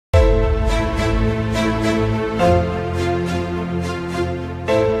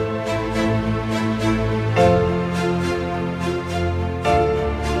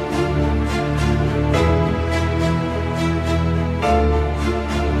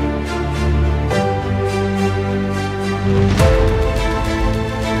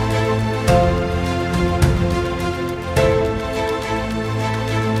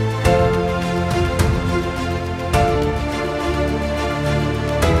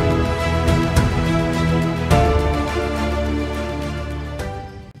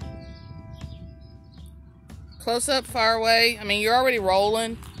Close up, far away. I mean, you're already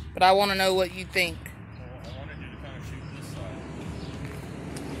rolling, but I want to know what you think. Well, I wanted you to kind of shoot this side.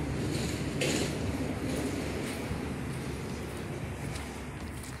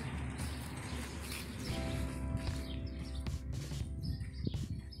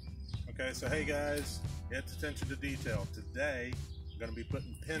 Okay, so hey guys, it's attention to detail. Today, I'm going to be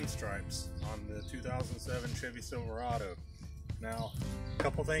putting pinstripes on the 2007 Chevy Silverado. Now, a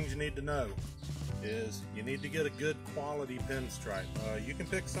couple things you need to know is you need to get a good quality pinstripe. You can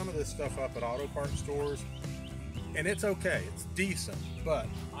pick some of this stuff up at auto parts stores, and it's okay, it's decent, but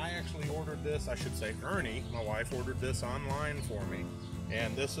I actually ordered this, I should say Ernie, my wife, ordered this online for me,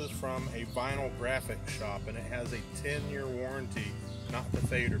 and this is from a vinyl graphic shop, and it has a 10-year warranty, not to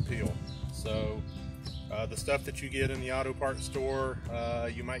fade or peel. So the stuff that you get in the auto parts store,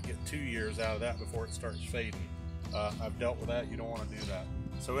 you might get 2 years out of that before it starts fading. I've dealt with that, you don't want to do that.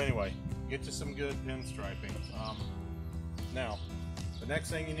 So anyway, get you some good pinstriping. Now, the next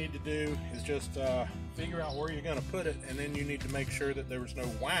thing you need to do is just figure out where you're going to put it, and then you need to make sure that there's no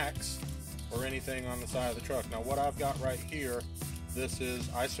wax or anything on the side of the truck. Now what I've got right here, this is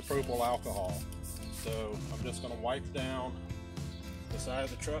isopropyl alcohol. So I'm just going to wipe down the side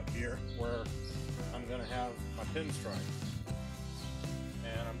of the truck here where I'm going to have my pinstripe.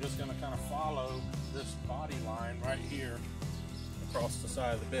 And I'm just going to kind of follow this body line right here across the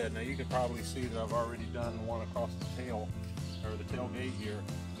side of the bed. Now you can probably see that I've already done one across the tail, or the tailgate here.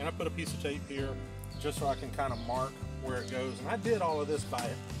 And I put a piece of tape here just so I can kind of mark where it goes. And I did all of this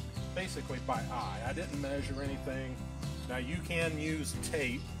basically by eye. I didn't measure anything. Now you can use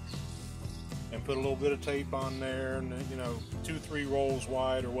tape and put a little bit of tape on there, and 2-3 rolls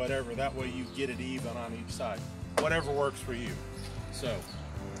wide or whatever. That way you get it even on each side. Whatever works for you. So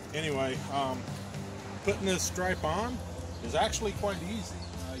anyway, putting this stripe on is actually quite easy.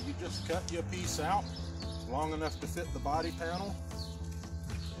 You just cut you a piece out long enough to fit the body panel,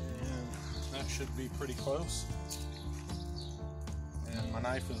 and that should be pretty close. And my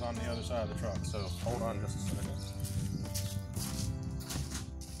knife is on the other side of the truck, so hold on just a second.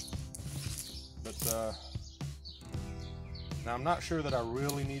 But now I'm not sure that I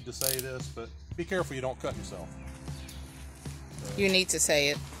really need to say this, but be careful you don't cut yourself. You need to say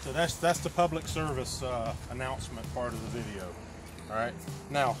it. So that's the public service announcement part of the video. All right.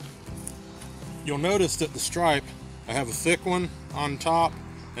 Now, you'll notice that the stripe, I have a thick one on top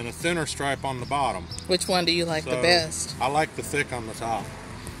and a thinner stripe on the bottom. Which one do you like the best? I like the thick on the top.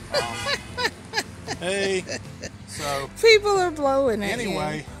 Hey, so people are blowing it.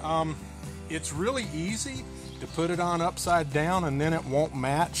 Anyway, it's really easy to put it on upside down, and then it won't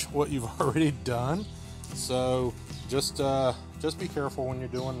match what you've already done. So just be careful when you're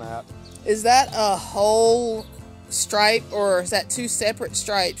doing that. Is that a whole stripe, or is that two separate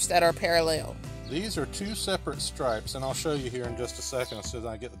stripes that are parallel? These are two separate stripes, and I'll show you here in just a second as soon as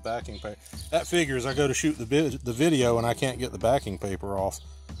I get the backing paper. That figures I go to shoot the video and I can't get the backing paper off.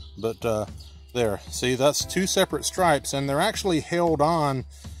 But there, see, that's two separate stripes, and they're actually held on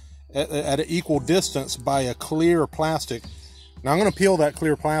at an equal distance by a clear plastic. Now I'm going to peel that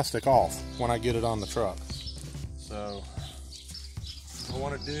clear plastic off when I get it on the truck. So what I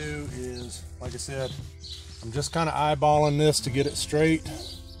want to do is, like I said, I'm just kind of eyeballing this to get it straight.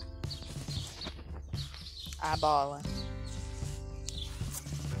 Eyeballing.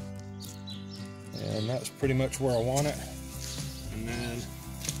 And that's pretty much where I want it. And then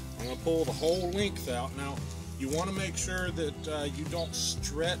I'm going to pull the whole length out. Now, you want to make sure that you don't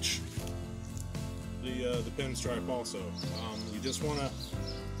stretch the pinstripe also. You just want to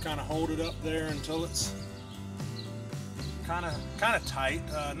kind of hold it up there until it's kind of tight,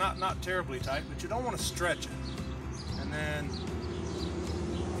 not terribly tight, but you don't want to stretch it. And then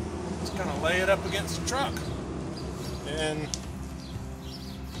just kind of lay it up against the truck, and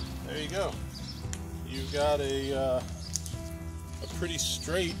there you go. You've got a pretty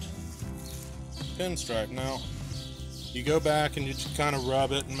straight pinstripe. Now you go back and you just kind of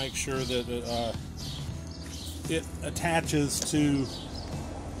rub it and make sure that it attaches to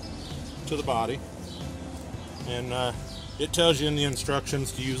the body, and it tells you in the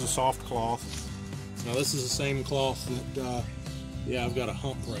instructions to use a soft cloth. Now this is the same cloth that yeah, I've got a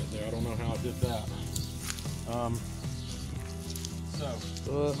hump right there. I don't know how I did that.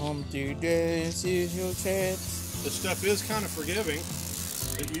 Humpty Dance is your chance. This stuff is kind of forgiving,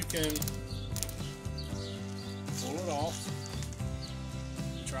 that you can pull it off,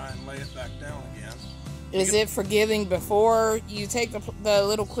 try and lay it back down again. Is it forgiving before you take the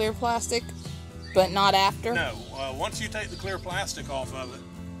little clear plastic, but not after? No, once you take the clear plastic off of it,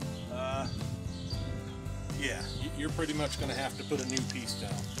 yeah, you're pretty much going to have to put a new piece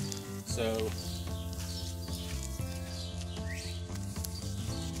down. So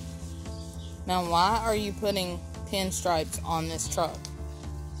Now, why are you putting pinstripes on this truck?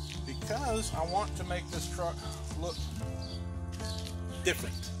 Because I want to make this truck look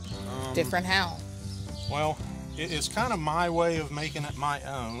different. Different how? Well, it is kind of my way of making it my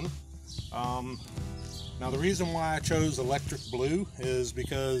own. Now, the reason why I chose electric blue is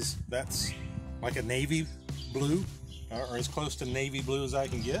because that's like a navy blue, or as close to navy blue as I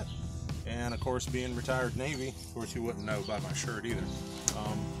can get. And of course, being retired Navy, of course you wouldn't know by my shirt either.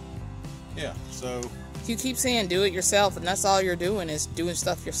 Yeah, so... You keep saying do it yourself, and that's all you're doing is doing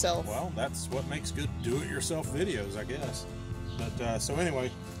stuff yourself. Well, that's what makes good do-it-yourself videos, I guess. But, so anyway,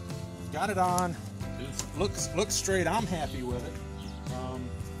 got it on. It looks straight. I'm happy with it. Well,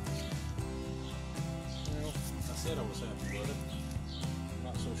 I said I was happy with it. I'm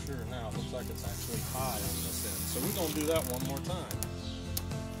not so sure now. It looks like it's actually high on this end. So we're going to do that one more time.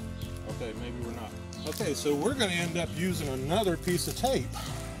 Okay, maybe we're not. Okay, so we're going to end up using another piece of tape.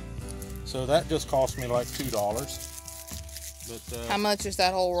 So that just cost me like $2. But how much is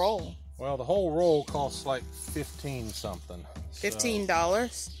that whole roll? Well, the whole roll costs like 15 something.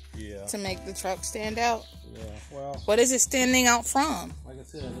 $15? Yeah. To make the truck stand out? Yeah, well... What is it standing out from? Like I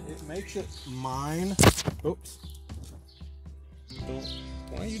said, it makes it mine. Oops.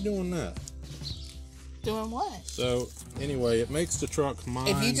 Why are you doing that? Doing what? So, anyway, it makes the truck mine.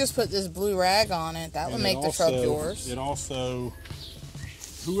 If you just put this blue rag on it, that would make the truck yours. It also...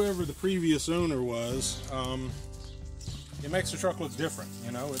 Whoever the previous owner was, it makes the truck look different.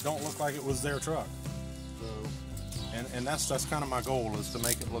 You know, it don't look like it was their truck. So, and that's kind of my goal, is to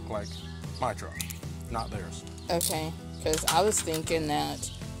make it look like my truck, not theirs. Okay, because I was thinking that,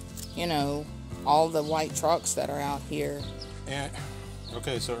 you know, all the white trucks that are out here. And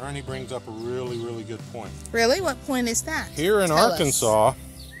okay, so Ernie brings up a really, really good point. Really? What point is that? Here in Arkansas,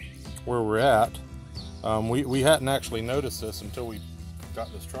 where we're at, we hadn't actually noticed this until we got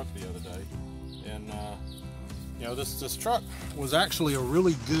this truck the other day, and you know, this truck was actually a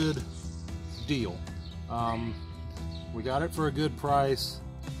really good deal. We got it for a good price,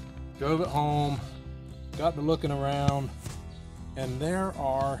 drove it home, got to looking around, and there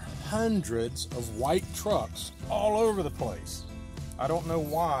are hundreds of white trucks all over the place. I don't know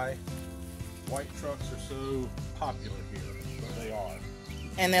why white trucks are so popular here, but they are.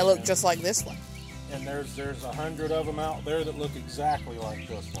 And they look just like this one. And there's 100 of them out there that look exactly like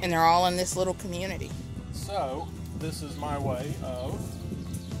this one. And they're all in this little community. So, this is my way of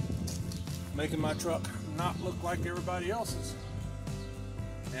making my truck not look like everybody else's.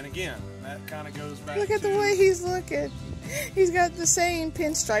 And again, that kind of goes back to... Look at the way he's looking. He's got the same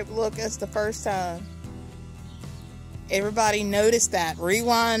pinstripe look as the first time. Everybody notice that.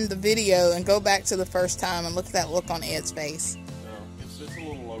 Rewind the video and go back to the first time and look at that look on Ed's face. No, it's a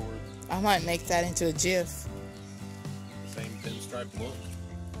little lower. I might make that into a GIF. Same pinstripe look.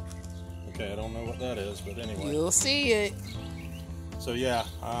 Okay, I don't know what that is, but anyway. You'll see it. So yeah,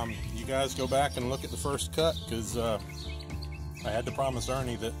 you guys go back and look at the first cut, because I had to promise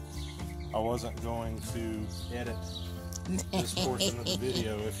Ernie that I wasn't going to edit this portion of the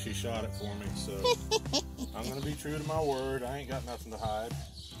video if she shot it for me. So I'm going to be true to my word. I ain't got nothing to hide,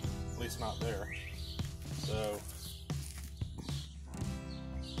 at least not there. So...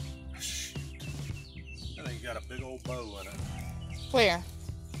 I think you got a big old bow in it. Where?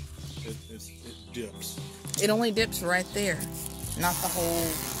 It dips. It only dips right there, not the whole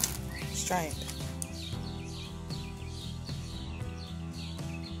stripe.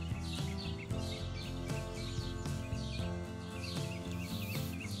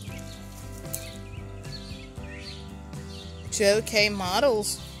 Joe K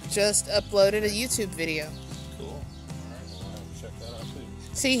Models just uploaded a YouTube video. Cool. All right, well, I'll have to check that out too.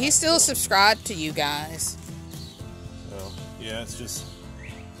 See, he's still subscribed to you guys. So, yeah, it's just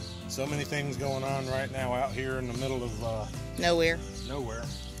so many things going on right now out here in the middle of Nowhere. nowhere.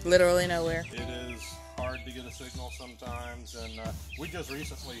 Literally nowhere. It is hard to get a signal sometimes, and we just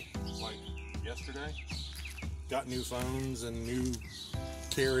recently, like yesterday, got new phones and new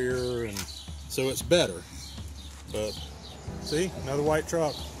carrier, and so it's better. But see, another white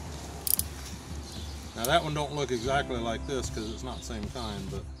truck. Now that one don't look exactly like this because it's not the same kind,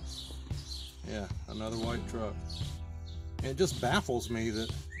 but yeah, another white truck. And it just baffles me that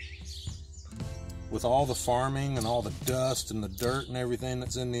with all the farming and all the dust and the dirt and everything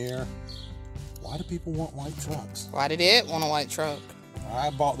that's in the air, why do people want white trucks? Why did it want a white truck? I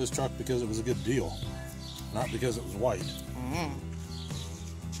bought this truck because it was a good deal, not because it was white.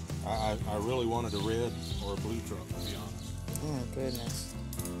 I really wanted a red or a blue truck, to be honest. Oh goodness.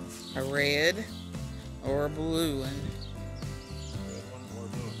 A red or a blue one. Red one or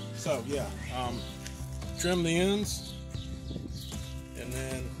blue. So yeah, trim the ends, and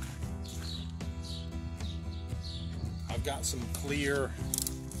then I've got some clear,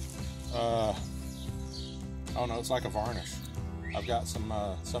 oh no, it's like a varnish. I've got some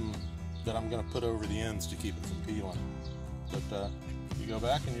that I'm going to put over the ends to keep it from peeling. But you go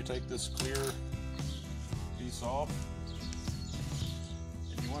back and you take this clear piece off,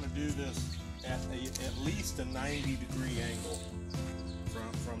 and you want to do this at least a 90-degree angle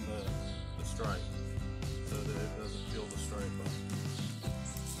from the stripe, so that it doesn't peel the stripe up.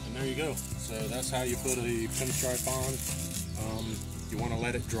 And there you go. So that's how you put a pinstripe on. You want to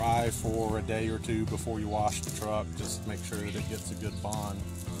let it dry for a day or two before you wash the truck. Just make sure that it gets a good bond.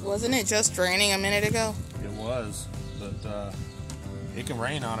 Wasn't it just raining a minute ago? It was, but it can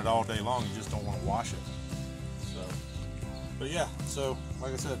rain on it all day long. You just don't want to wash it. So, but yeah. So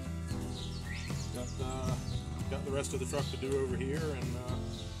like I said, got the rest of the truck to do over here, and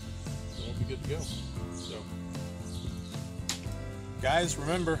we'll be good to go. So, guys,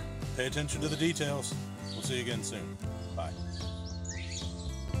 remember, pay attention to the details. We'll see you again soon. Bye.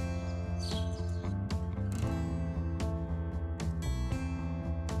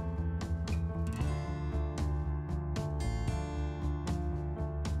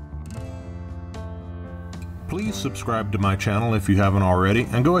 Please subscribe to my channel if you haven't already,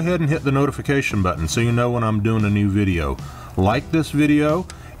 and go ahead and hit the notification button so you know when I'm doing a new video. Like this video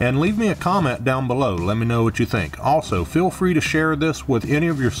and leave me a comment down below. Let me know what you think. Also, feel free to share this with any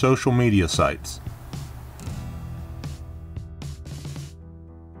of your social media sites.